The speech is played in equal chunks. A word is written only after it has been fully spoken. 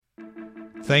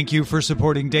Thank you for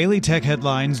supporting Daily Tech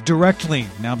Headlines directly.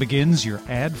 Now begins your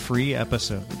ad-free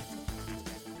episode.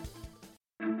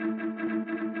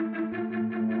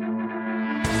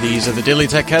 These are the Daily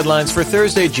Tech Headlines for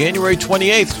Thursday, January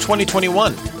 28th,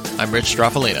 2021. I'm Rich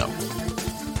Straffolino.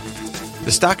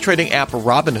 The stock trading app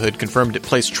Robinhood confirmed it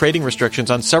placed trading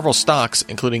restrictions on several stocks,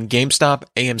 including GameStop,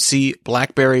 AMC,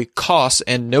 BlackBerry, Koss,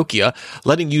 and Nokia,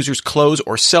 letting users close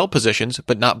or sell positions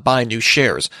but not buy new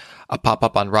shares. A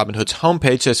pop-up on Robinhood's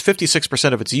homepage says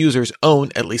 56% of its users own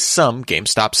at least some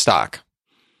GameStop stock.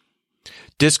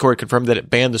 Discord confirmed that it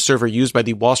banned the server used by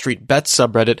the Wall Street Bets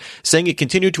subreddit, saying it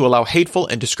continued to allow hateful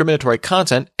and discriminatory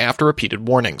content after repeated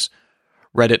warnings.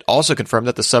 Reddit also confirmed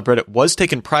that the subreddit was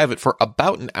taken private for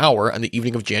about an hour on the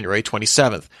evening of January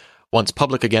 27th. Once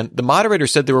public again, the moderator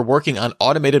said they were working on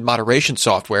automated moderation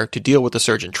software to deal with the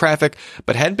surge in traffic,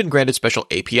 but hadn't been granted special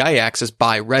API access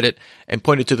by Reddit, and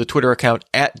pointed to the Twitter account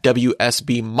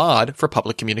 @WSBmod for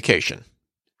public communication.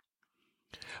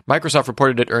 Microsoft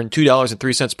reported it earned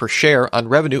 $2.03 per share on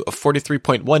revenue of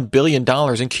 $43.1 billion in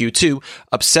Q2,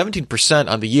 up 17%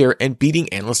 on the year and beating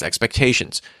analyst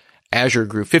expectations. Azure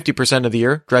grew 50% of the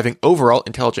year, driving overall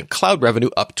intelligent cloud revenue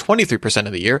up 23%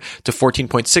 of the year to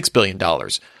 $14.6 billion.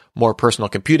 More personal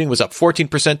computing was up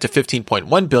 14% to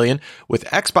 $15.1 billion, with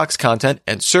Xbox content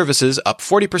and services up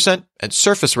 40% and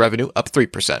Surface revenue up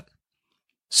 3%.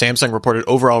 Samsung reported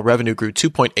overall revenue grew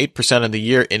 2.8% on the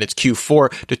year in its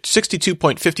Q4 to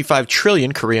 62.55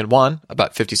 trillion Korean won,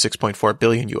 about $56.4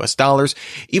 billion US dollars,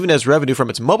 even as revenue from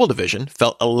its mobile division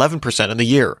fell 11% on the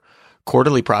year.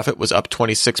 Quarterly profit was up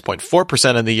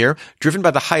 26.4% on the year, driven by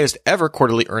the highest ever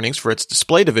quarterly earnings for its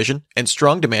display division and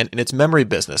strong demand in its memory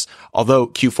business, although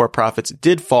Q4 profits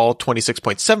did fall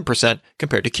 26.7%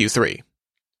 compared to Q3.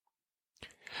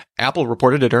 Apple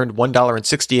reported it earned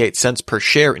 $1.68 per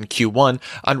share in Q1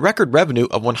 on record revenue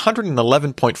of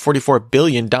 $111.44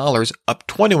 billion, up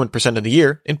 21% of the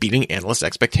year and beating analyst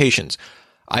expectations.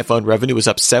 iPhone revenue was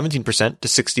up 17% to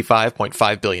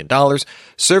 $65.5 billion.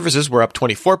 Services were up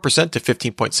 24% to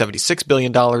 $15.76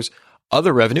 billion.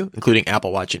 Other revenue, including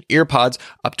Apple Watch and EarPods,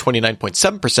 up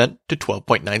 29.7% to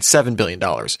 $12.97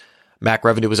 billion. Mac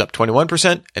revenue was up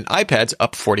 21% and iPads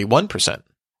up 41%.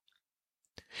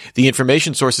 The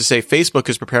information sources say Facebook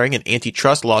is preparing an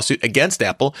antitrust lawsuit against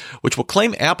Apple, which will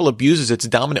claim Apple abuses its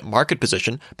dominant market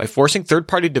position by forcing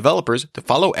third-party developers to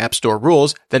follow App Store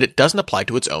rules that it doesn't apply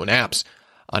to its own apps.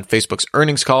 On Facebook's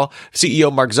earnings call, CEO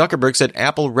Mark Zuckerberg said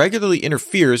Apple regularly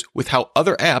interferes with how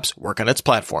other apps work on its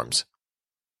platforms.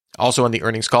 Also on the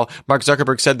earnings call, Mark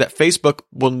Zuckerberg said that Facebook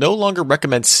will no longer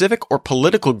recommend civic or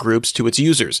political groups to its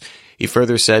users. He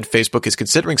further said Facebook is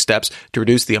considering steps to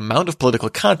reduce the amount of political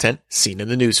content seen in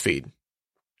the newsfeed.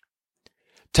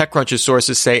 TechCrunch's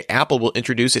sources say Apple will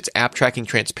introduce its app tracking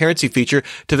transparency feature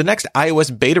to the next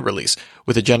iOS beta release,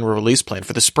 with a general release planned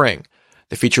for the spring.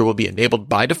 The feature will be enabled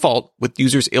by default, with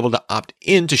users able to opt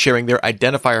in to sharing their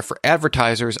identifier for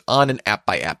advertisers on an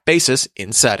app-by-app basis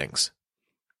in settings.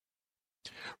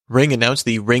 Ring announced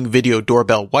the Ring Video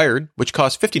Doorbell Wired, which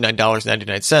costs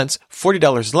 $59.99,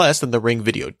 $40 less than the Ring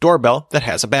Video Doorbell that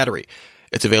has a battery.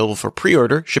 It's available for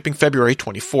pre-order, shipping February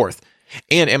 24th.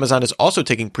 And Amazon is also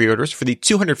taking pre-orders for the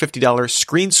 $250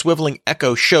 screen-swiveling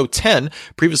Echo Show 10,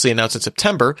 previously announced in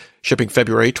September, shipping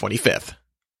February 25th.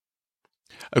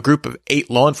 A group of 8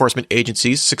 law enforcement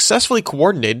agencies successfully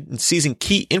coordinated in seizing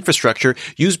key infrastructure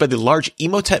used by the large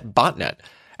Emotet botnet.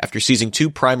 After seizing 2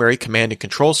 primary command and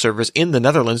control servers in the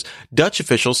Netherlands, Dutch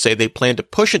officials say they plan to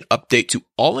push an update to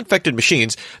all infected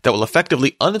machines that will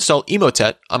effectively uninstall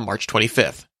Emotet on March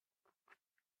 25th.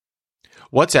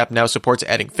 WhatsApp now supports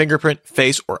adding fingerprint,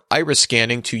 face, or iris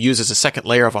scanning to use as a second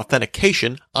layer of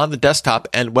authentication on the desktop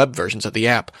and web versions of the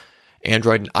app.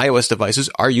 Android and iOS devices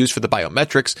are used for the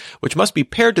biometrics, which must be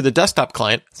paired to the desktop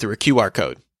client through a QR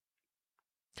code.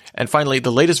 And finally,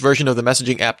 the latest version of the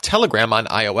messaging app Telegram on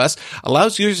iOS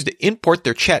allows users to import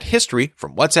their chat history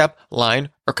from WhatsApp, Line,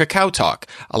 or KakaoTalk,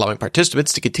 allowing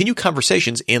participants to continue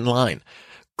conversations in line.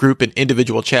 Group and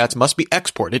individual chats must be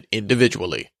exported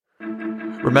individually.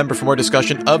 Remember, for more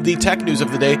discussion of the tech news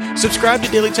of the day, subscribe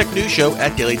to Daily Tech News Show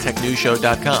at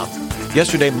dailytechnewsshow.com.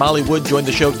 Yesterday, Molly Wood joined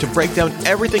the show to break down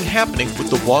everything happening with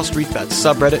the Wall Street Bets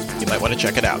subreddit. You might want to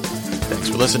check it out. Thanks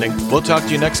for listening. We'll talk to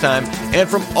you next time. And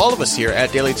from all of us here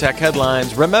at Daily Tech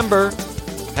Headlines, remember,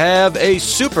 have a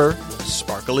super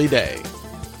sparkly day.